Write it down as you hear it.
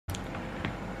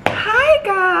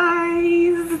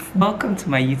guys, welcome to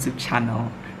my YouTube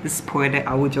channel. This is Poede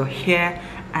Awujo here,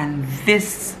 and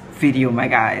this video, my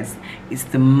guys, is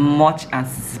the much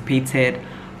anticipated,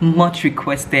 much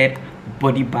requested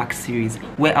body back series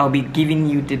where I'll be giving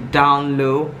you the down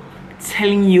low,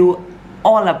 telling you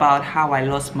all about how I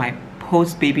lost my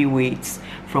post baby weights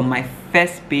from my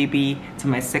first baby to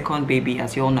my second baby.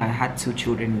 As you all know, I had 2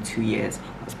 children in 2 years,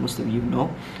 as most of you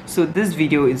know. So this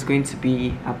video is going to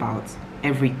be about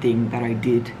everything that I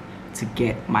did to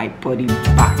get my body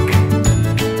back.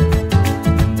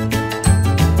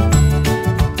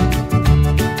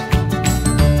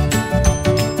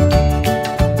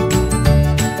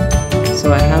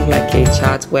 So I have like a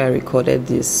chart where I recorded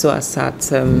this. So as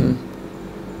at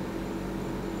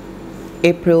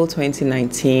April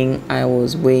 2019, I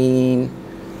was weighing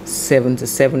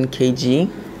 77 kg.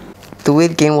 The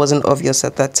weight gain wasn't obvious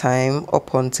at that time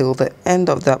up until the end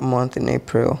of that month in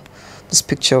April. This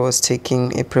picture was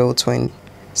taken April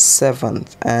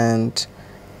 27th and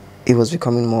it was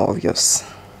becoming more obvious.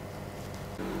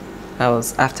 That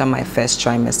was after my first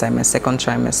trimester, my second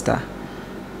trimester.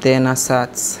 Then as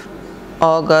at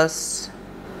August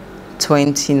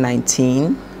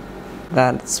 2019,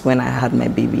 that's when I had my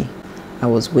baby. I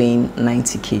was weighing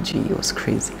 90 kg. It was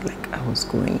crazy, like I was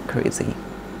going crazy.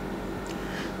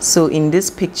 So in this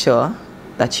picture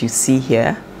that you see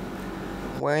here,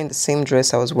 wearing the same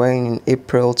dress I was wearing in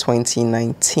April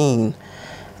 2019,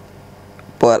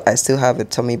 but I still have a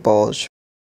tummy bulge.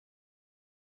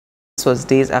 This was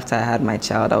days after I had my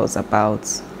child. I was about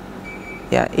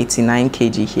 89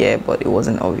 kg here, but it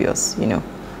wasn't obvious, you know,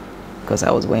 because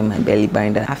I was wearing my belly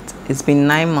binder. It's been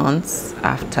 9 months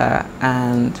after,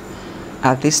 and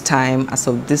at this time, as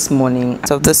of this morning,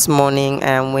 I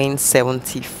am weighing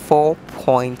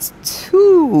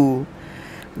 74.2.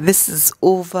 This is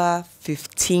over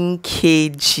 15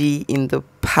 kg in the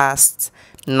past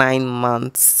 9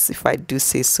 months, if I do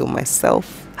say so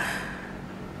myself.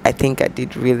 I think I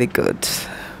did really good.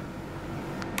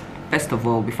 First of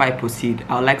all, before I proceed,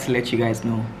 I would like to let you guys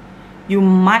know, you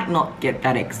might not get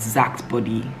that exact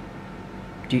body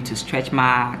due to stretch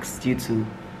marks, due to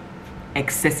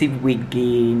excessive weight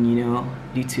gain, you know,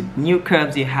 due to new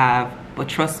curves you have, but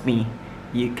trust me,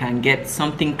 you can get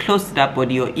something close to that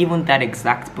body or even that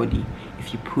exact body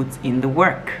if you put in the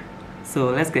work. So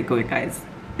let's get going, guys.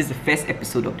 This is the first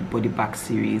episode of the body back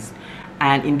series,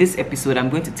 and in this episode I'm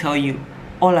going to tell you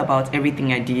all about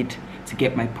everything I did to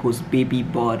get my post baby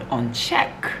bod on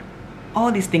check. All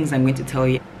these things I'm going to tell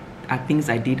you are things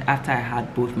I did after I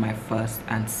had both my first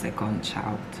and second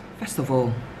child. First of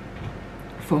all,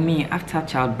 for me, after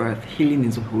childbirth, healing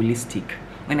is holistic.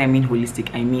 When I mean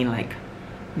holistic, I mean like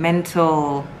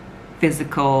mental,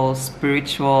 physical,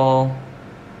 spiritual.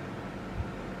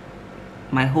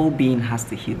 My whole being has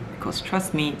to heal, because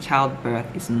trust me,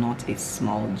 childbirth is not a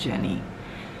small journey.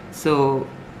 So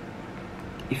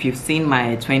if you've seen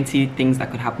my 20 things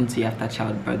that could happen to you after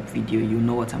childbirth video, you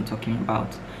know what I'm talking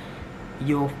about.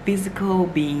 Your physical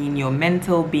being, your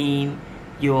mental being,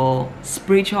 your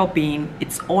spiritual being,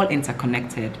 it's all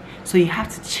interconnected. So you have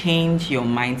to change your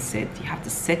mindset. You have to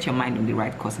set your mind on the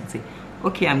right course and say,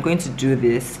 okay, I'm going to do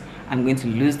this, I'm going to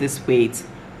lose this weight,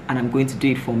 and I'm going to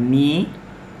do it for me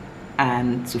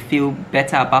and to feel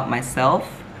better about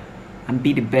myself and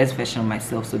be the best version of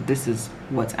myself. So this is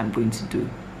what I'm going to do.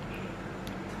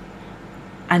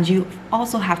 And you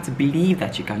also have to believe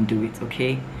that you can do it,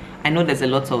 okay? I know there's a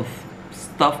lot of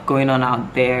stuff going on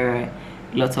out there,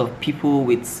 lots of people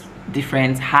with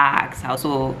different hacks.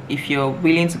 Also, if you're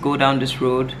willing to go down this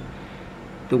road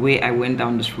the way I went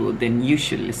down this road, then you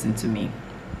should listen to me.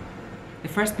 The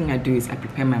first thing I do is I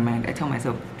prepare my mind. I tell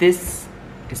myself, this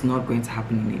is not going to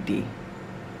happen in a day.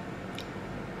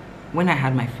 When I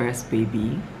had my first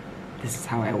baby, this is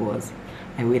how I was.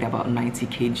 I weighed about 90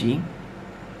 kg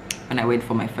when I went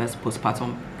for my first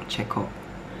postpartum checkup.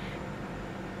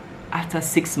 After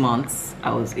 6 months,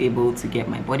 I was able to get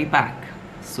my body back.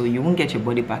 So you won't get your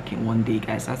body back in one day,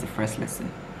 guys. That's the first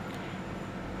lesson.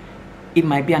 It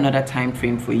might be another time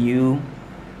frame for you.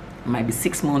 It might be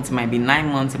 6 months, it might be 9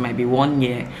 months, it might be 1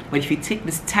 year. But if you take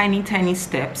these tiny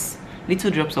steps, little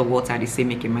drops of water, they say,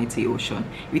 make a mighty ocean.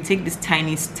 If you take these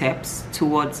tiny steps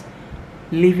towards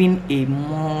living a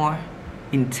more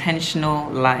intentional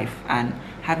life and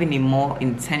having a more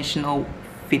intentional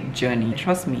fit journey,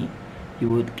 trust me, you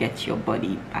would get your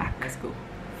body back. Let's go.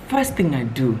 First thing I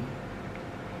do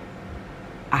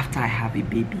after I have a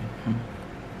baby,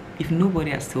 if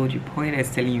nobody has told you, Poede is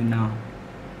telling you now,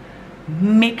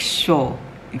 make sure,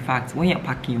 in fact, when you're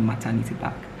packing your maternity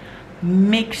bag,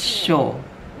 make sure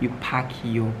you pack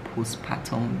your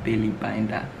postpartum belly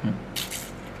binder.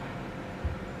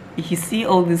 If you see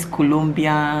all these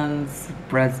Colombians,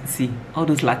 Brazil, see all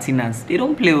those Latinas, they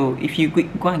don't play. If you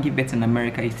go and give birth in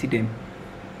America, you see them.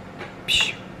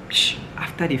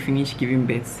 After they finish giving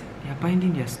birth, they are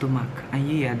binding their stomach, and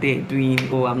you are there doing,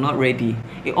 oh, I'm not ready.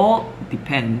 It all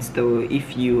depends, though.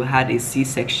 If you had a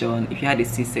C-section, you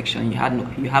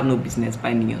have no business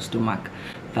binding your stomach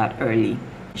that early. You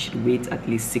should wait at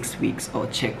least 6 weeks, or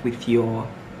check with your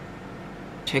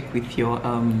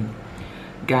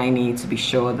gynae to be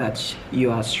sure that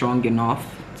you are strong enough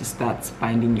to start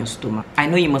binding your stomach. I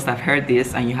know you must have heard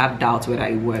this and you have doubts whether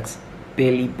it works.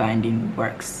 Belly binding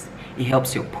works. It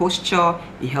helps your posture,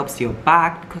 it helps your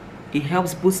back, it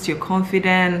helps boost your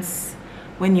confidence.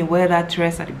 When you wear that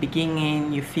dress at the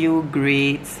beginning, you feel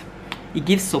great. It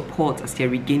gives support as you're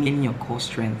regaining your core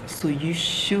strength. So you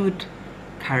should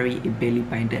carry a belly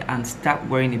binder and start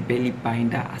wearing a belly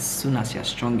binder as soon as you're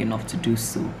strong enough to do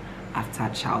so after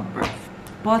childbirth.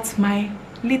 But my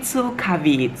little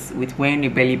caveat with wearing a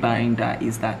belly binder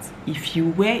is that if you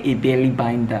wear a belly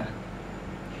binder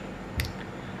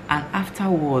and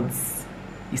afterwards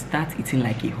you start eating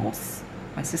like a horse,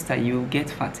 my sister, you will get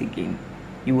fat again.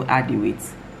 You will add the weight.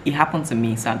 It happened to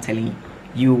me, so I'm telling you,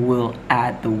 you will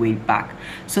add the weight back.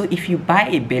 So if you buy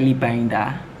a belly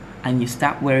binder and you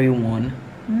start wearing one,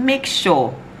 make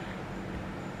sure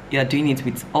you're doing it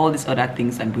with all these other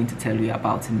things I'm going to tell you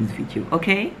about in this video,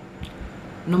 okay?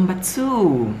 Number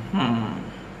 2,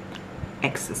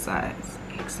 exercise.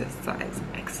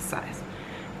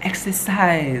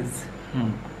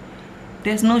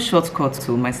 There's no shortcut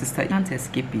to, my sister, you can't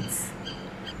escape it.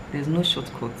 There's no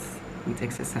shortcuts with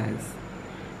exercise.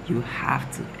 You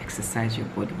have to exercise your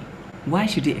body. Why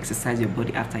should you exercise your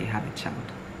body after you have a child?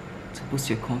 To boost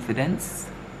your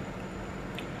confidence,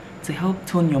 to help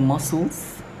tone your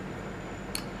muscles,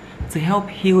 to help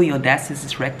heal your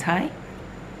diastasis recti,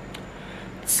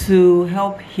 to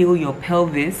help heal your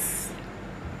pelvis,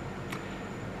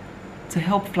 to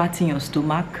help flatten your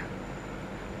stomach,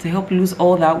 to help lose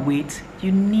all that weight.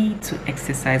 You need to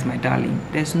exercise, my darling.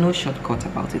 There's no shortcut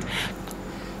about it.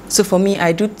 So for me,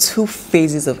 I do 2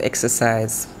 phases of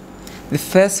exercise. The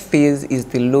first phase is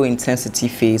the low intensity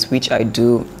phase, which I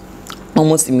do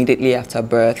almost immediately after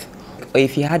birth. Or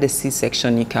if you had a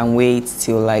C-section, you can wait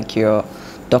till like your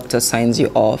doctor signs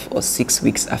you off, or 6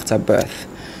 weeks after birth.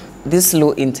 This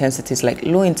low intensity is like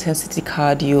low intensity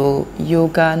cardio,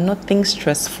 yoga, nothing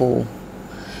stressful,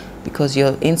 because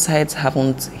your insides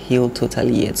haven't healed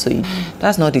totally yet. So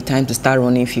that's not the time to start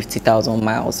running 50,000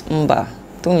 miles.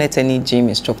 Don't let any gym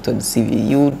instructor deceive you.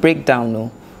 You will break down,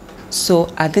 no? So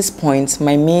at this point,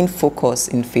 my main focus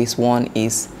in phase 1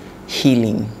 is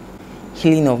healing.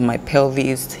 Healing of my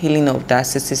pelvis, healing of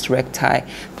diastasis recti.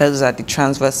 Those are the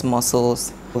transverse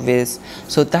muscles of this.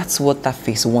 So that's what that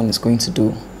phase 1 is going to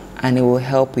do. And it will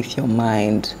help with your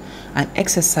mind. And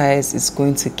exercise is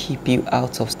going to keep you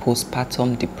out of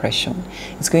postpartum depression.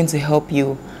 It's going to help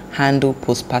you handle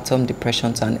postpartum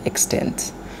depression to an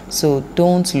extent. So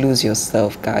don't lose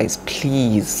yourself, guys.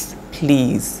 Please,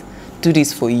 please do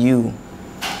this for you.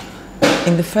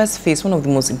 In the first phase, one of the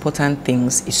most important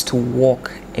things is to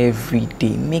walk every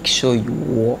day. Make sure you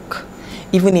walk.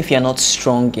 Even if you're not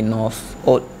strong enough,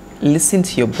 or listen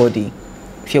to your body.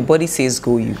 If your body says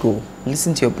go, you go.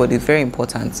 Listen to your body. It's very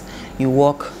important. You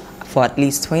walk for at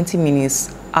least 20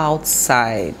 minutes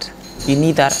outside. You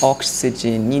need that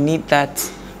oxygen. You need that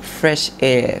fresh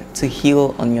air to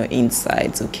heal on your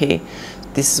insides, okay?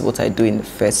 This is what I do in the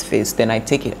first phase. Then I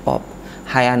take it up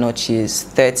higher notches,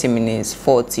 30 minutes,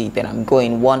 40. Then I'm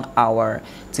going 1 hour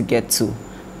to get to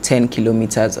 10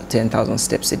 kilometers or 10,000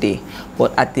 steps a day.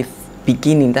 But at the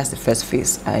beginning, that's the first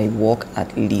phase, I walk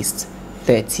at least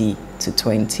 30 to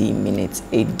 20 minutes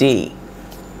a day.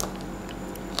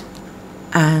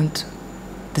 And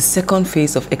the second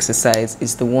phase of exercise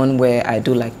is the one where I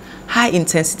do like high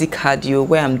intensity cardio,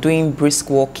 where I'm doing brisk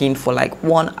walking for like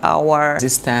 1 hour,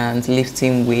 resistance,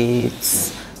 lifting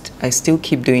weights. I still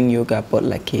keep doing yoga, but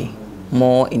like a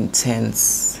more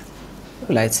intense,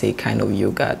 let's say, kind of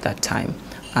yoga at that time.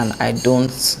 And I don't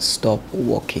stop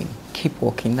walking. Keep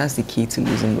walking. That's the key to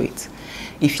losing weight.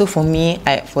 So for me,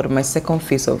 for my second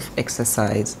phase of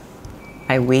exercise,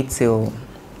 I wait till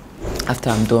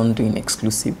after I'm done doing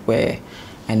exclusive, where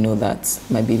I know that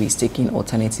my baby is taking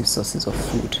alternative sources of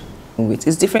food.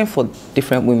 It's different for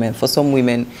different women. For some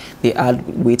women, they add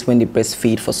weight when they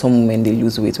breastfeed. For some women, they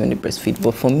lose weight when they breastfeed.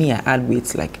 But for me, I add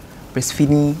weight. Like,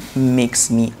 breastfeeding makes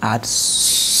me add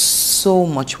so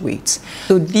much weight.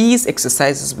 So these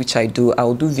exercises which I do, I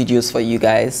will do videos for you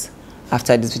guys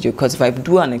after this video, because if I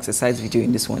do an exercise video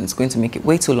in this one, it's going to make it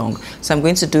way too long. So I'm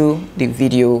going to do the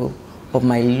video of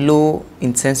my low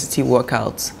intensity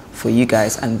workouts for you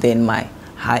guys, and then my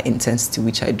high intensity,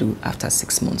 which I do after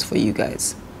 6 months for you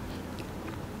guys.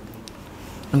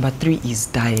 Number 3 is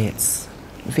diets.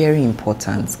 Very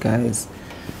important, guys.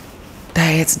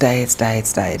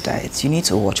 Diets. You need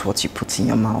to watch what you put in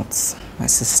your mouth, my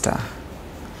sister.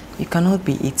 You cannot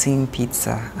be eating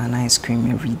pizza and ice cream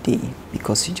every day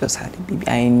because you just had a baby.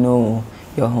 I know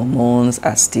your hormones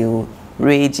are still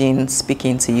raging,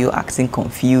 speaking to you, acting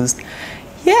confused.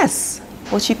 Yes,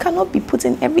 but you cannot be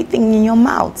putting everything in your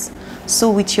mouth. So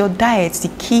with your diet, the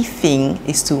key thing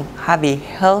is to have a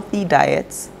healthy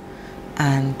diet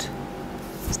and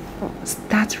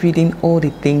start reading all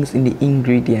the things in the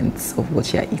ingredients of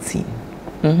what you're eating.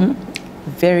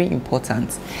 Very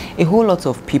important. A whole lot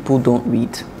of people don't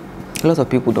read.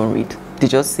 They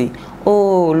just say,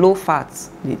 oh, low fat,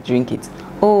 they drink it.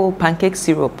 Oh, pancake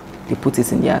syrup, they put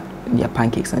it in their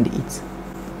pancakes and they eat.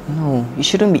 No, you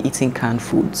shouldn't be eating canned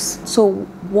foods. So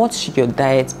what should your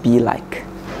diet be like?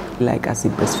 Like as a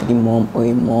breastfeeding mom or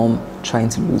a mom trying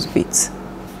to lose weight?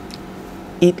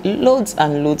 Eat loads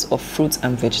and loads of fruits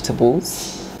and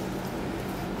vegetables.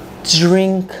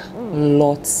 Drink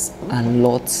lots and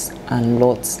lots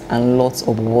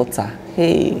of water.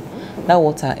 Hey, that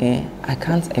water, I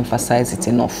can't emphasize it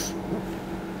enough.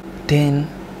 Then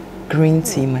green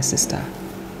tea, my sister.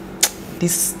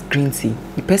 This green tea,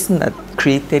 the person that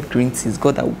created green tea is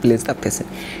God that will bless that person.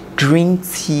 Green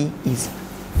tea is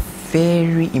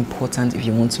very important if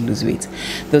you want to lose weight.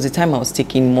 There was a time I was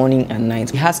taking morning and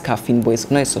night. It has caffeine, but it's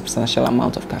not a substantial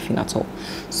amount of caffeine at all.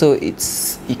 So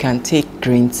you can take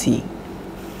green tea.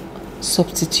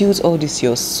 Substitute all this,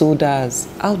 your sodas,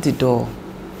 out the door.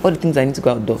 All the things I need to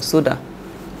go out the door. Soda,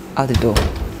 out the door.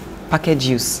 Packet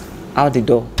juice, out the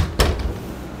door.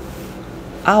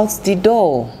 Out the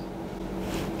door.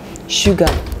 Sugar,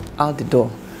 out the door.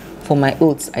 For my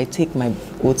oats, I take my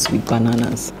oats with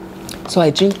bananas. So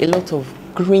I drink a lot of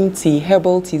green tea,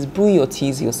 herbal teas, brew your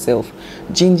teas yourself.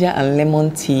 Ginger and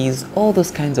lemon teas, all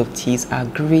those kinds of teas are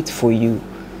great for you.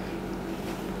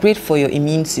 Great for your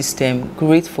immune system,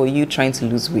 great for you trying to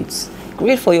lose weight.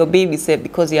 Great for your baby set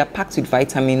because they are packed with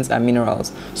vitamins and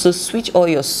minerals. So switch all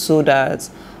your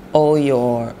sodas, all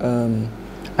your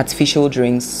artificial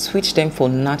drinks, switch them for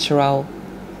natural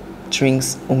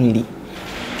drinks only.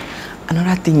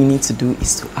 Another thing you need to do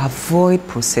is to avoid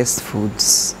processed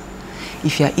foods.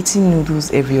 If you are eating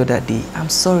noodles every other day, I'm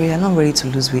sorry, I'm not ready to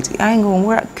lose weight. It ain't gonna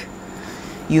work.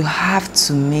 You have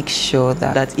to make sure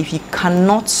that if you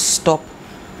cannot stop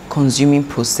consuming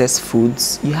processed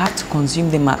foods, you have to consume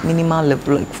them at minimal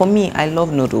level. Like for me, I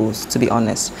love noodles, to be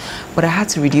honest, but I had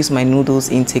to reduce my noodles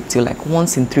intake to like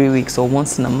once in 3 weeks or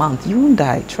once in a month. You won't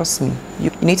die, trust me.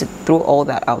 You need to throw all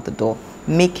that out the door.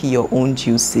 Make your own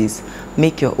juices,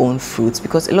 make your own fruits,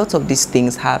 because a lot of these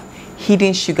things have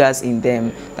hidden sugars in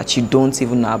them that you don't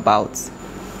even know about.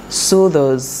 So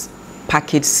does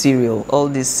packaged cereal, all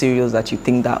these cereals that you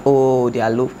think that, oh, they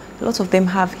are low. A lot of them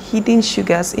have hidden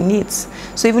sugars in it.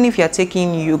 So even if you're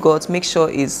taking yogurt, make sure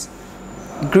it's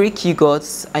Greek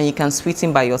yogurt and you can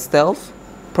sweeten by yourself.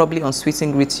 Probably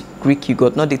unsweetened Greek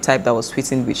yogurt, not the type that was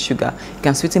sweetened with sugar. You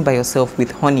can sweeten by yourself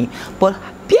with honey. But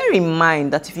bear in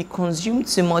mind that if you consume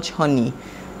too much honey,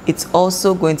 it's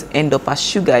also going to end up as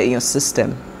sugar in your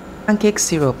system. Pancake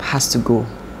syrup has to go.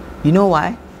 You know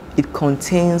why? It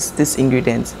contains this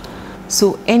ingredient.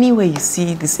 So anywhere you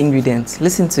see this ingredient,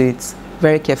 listen to it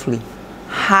very carefully.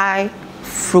 High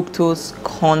fructose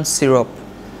corn syrup.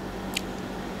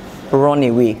 Run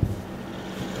away.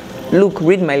 Look,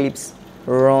 read my lips.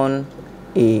 Run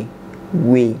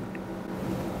away.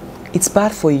 It's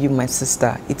bad for you, my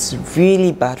sister. It's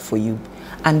really bad for you.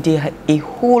 And there are a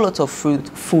whole lot of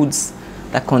foods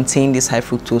that contain this high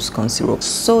fructose corn syrup.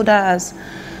 Sodas,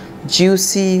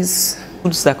 juices,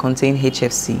 foods that contain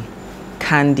HFC,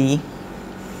 candy,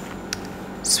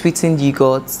 sweetened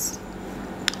yogurts.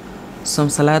 Some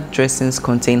salad dressings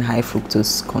contain high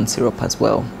fructose corn syrup as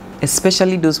well,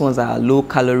 especially those ones that are low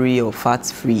calorie or fat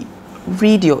free.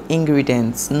 Read your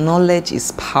ingredients. Knowledge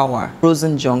is power.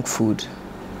 Frozen junk food.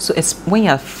 So when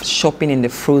you're shopping in the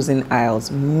frozen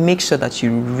aisles, make sure that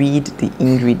you read the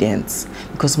ingredients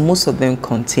because most of them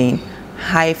contain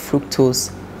high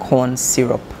fructose corn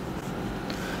syrup.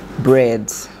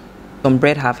 Breads. Some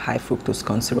bread have high fructose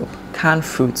corn syrup. Canned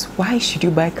fruits. Why should you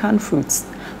buy canned fruits?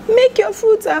 Make your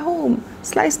fruits at home.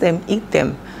 Slice them, eat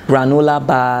them. Granola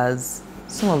bars.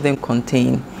 Some of them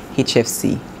contain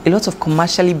HFC. A lot of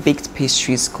commercially baked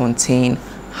pastries contain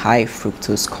high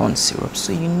fructose corn syrup.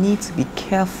 So you need to be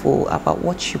careful about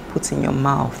what you put in your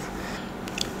mouth.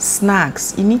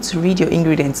 Snacks. You need to read your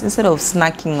ingredients. Instead of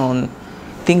snacking on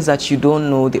things that you don't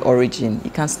know the origin,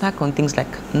 you can snack on things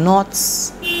like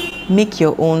nuts, make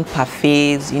your own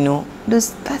parfaits, you know.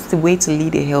 That's the way to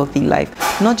lead a healthy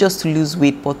life. Not just to lose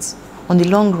weight, but on the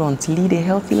long run, to lead a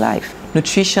healthy life.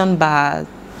 Nutrition bars,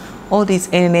 all these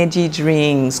energy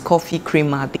drinks, coffee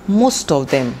creamer, most of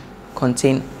them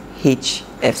contain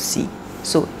HFC.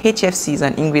 So HFC is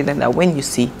an ingredient that when you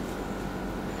see,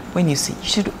 you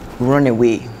should run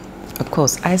away. Of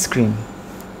course, ice cream.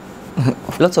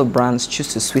 Lots of brands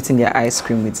choose to sweeten their ice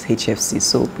cream with HFC,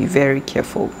 so be very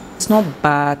careful. It's not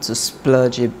bad to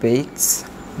splurge a bit,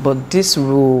 but these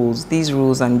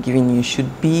rules I'm giving you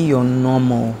should be your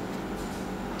normal.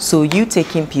 So you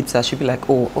taking pizza should be like,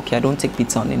 oh, okay, I don't take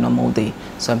pizza on a normal day,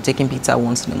 so I'm taking pizza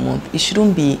once in a month. It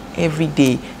shouldn't be every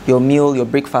day. Your meal, your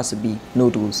breakfast would be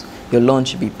noodles, your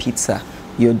lunch would be pizza,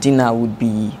 your dinner would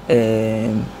be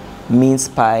mince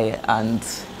pie and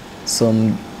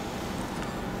some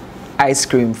ice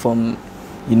cream from,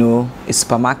 you know, a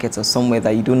supermarket or somewhere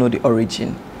that you don't know the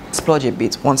origin. Splurge a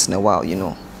bit once in a while, you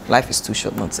know. Life is too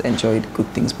short not to enjoy the good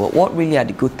things. But what really are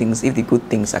the good things if the good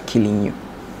things are killing you?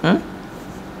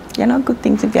 They're not good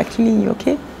things if they're killing you,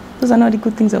 okay? Those are not the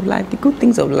good things of life. The good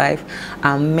things of life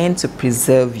are meant to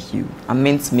preserve you, are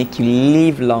meant to make you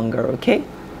live longer, okay?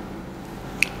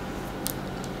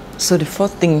 So the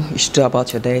fourth thing you should do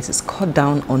about your diet is cut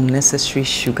down unnecessary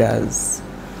sugars.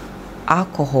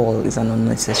 Alcohol is an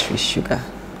unnecessary sugar.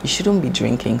 You shouldn't be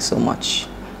drinking so much,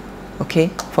 okay?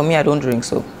 For me, I don't drink,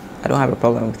 so I don't have a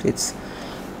problem with it.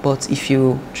 But if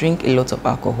you drink a lot of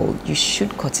alcohol, you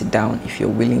should cut it down if you're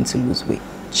willing to lose weight.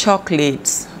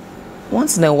 Chocolate,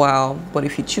 once in a while, but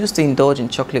if you choose to indulge in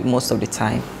chocolate most of the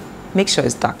time, make sure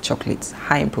it's dark chocolate,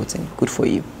 high in protein, good for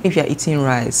you. If you're eating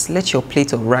rice, let your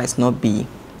plate of rice not be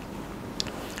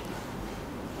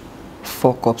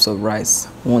 4 cups of rice,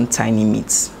 1 tiny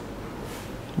meat,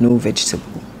 no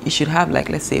vegetable. You should have, like,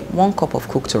 let's say 1 cup of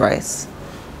cooked rice,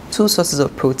 2 sources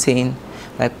of protein,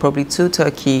 like probably 2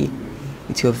 turkey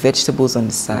with your vegetables on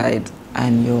the side,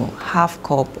 and your half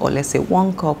cup, or let's say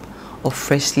 1 cup of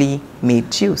freshly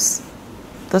made juice.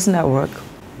 Doesn't that work?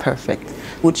 Perfect.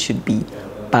 Food should be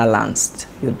balanced.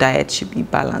 Your diet should be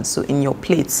balanced. So in your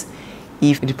plates,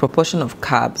 if the proportion of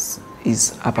carbs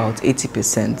is about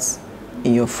 80%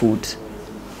 in your food,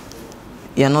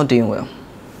 you're not doing well.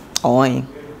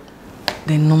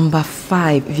 Then number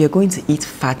 5, if you're going to eat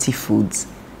fatty foods,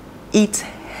 eat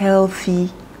healthy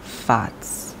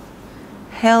fats.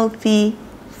 Healthy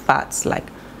fats like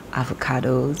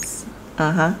avocados.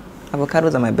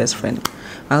 Avocados are my best friend.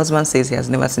 My husband says he has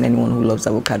never seen anyone who loves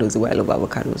avocados the way I love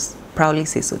avocados. Proudly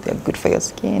say so. They're good for your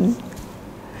skin.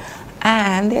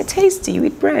 And they're tasty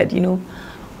with bread, you know.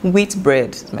 Wheat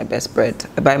bread is my best bread.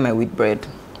 I buy my wheat bread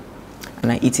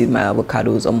and I eat it with my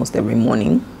avocados almost every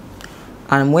morning.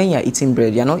 And when you're eating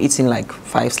bread, you're not eating like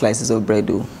 5 slices of bread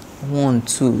though. 1,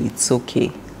 2, it's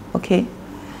okay. Okay?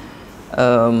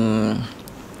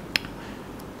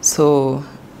 So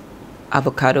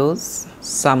avocados,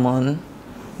 salmon,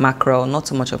 mackerel, not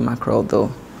too much of mackerel though,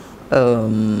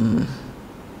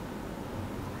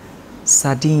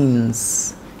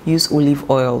 sardines. Use olive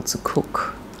oil to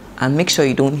cook, and make sure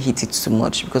you don't heat it too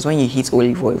much, because when you heat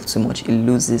olive oil too much, it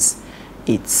loses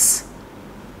its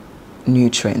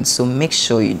nutrients. So make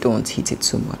sure you don't heat it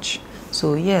too much.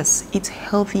 So yes, eat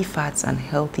healthy fats and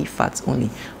healthy fats only.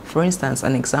 For instance,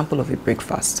 an example of a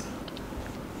breakfast.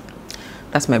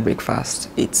 That's my breakfast.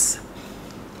 It's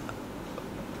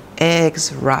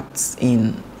eggs wrapped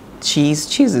in cheese.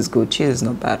 Cheese is good. Cheese is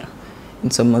not bad.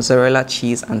 In some mozzarella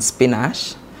cheese and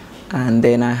spinach. And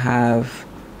then I have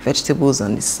vegetables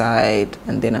on the side.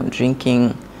 And then I'm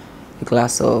drinking a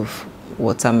glass of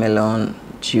watermelon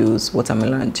juice,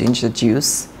 watermelon and ginger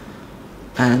juice.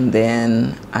 And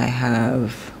then I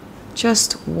have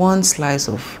just 1 or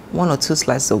 2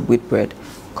 slices of wheat bread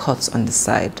cut on the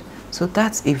side. So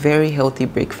that's a very healthy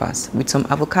breakfast with some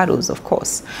avocados, of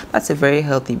course. That's a very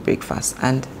healthy breakfast,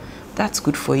 and that's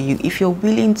good for you. If you're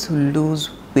willing to lose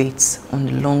weight on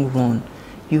the long run,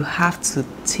 you have to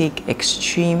take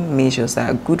extreme measures that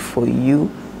are good for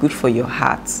you, good for your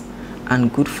heart,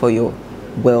 and good for your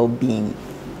well-being.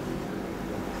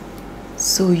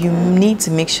 So you need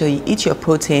to make sure you eat your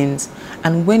proteins,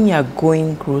 and when you're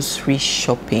going grocery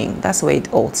shopping, that's where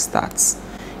it all starts.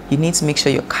 You need to make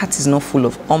sure your cart is not full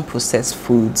of unprocessed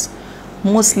foods,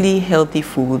 mostly healthy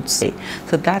foods.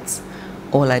 So that's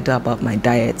all I do about my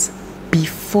diet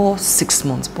before 6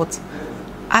 months. But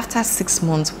after 6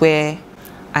 months, where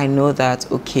I know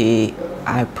that, okay,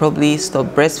 I probably stop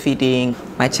breastfeeding,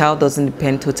 my child doesn't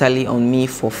depend totally on me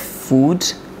for food,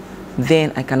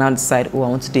 then I can now decide, oh, I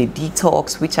want to do a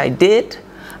detox, which I did.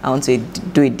 I want to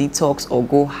do a detox or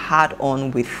go hard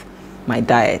on with my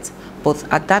diet. But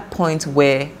at that point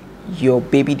where your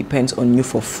baby depends on you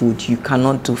for food. You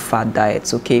cannot do fad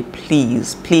diets, okay?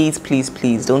 Please, please, please,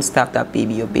 please don't starve that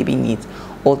baby. Your baby needs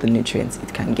all the nutrients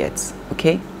it can get,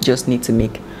 okay? Just need to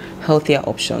make healthier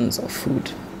options of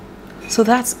food. So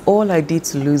that's all I did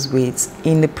to lose weight.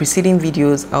 In the preceding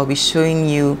videos, I'll be showing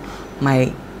you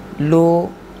my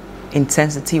low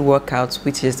intensity workouts,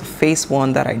 which is the phase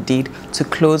 1 that I did to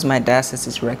close my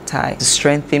diastasis recti, to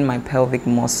strengthen my pelvic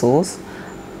muscles.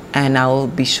 And I'll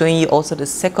be showing you also the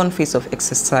second phase of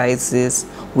exercises,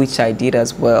 which I did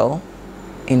as well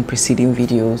in preceding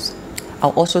videos.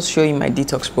 I'll also show you my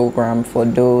detox program for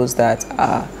those that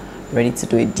are ready to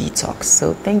do a detox.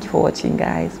 So thank you for watching,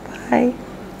 guys. Bye.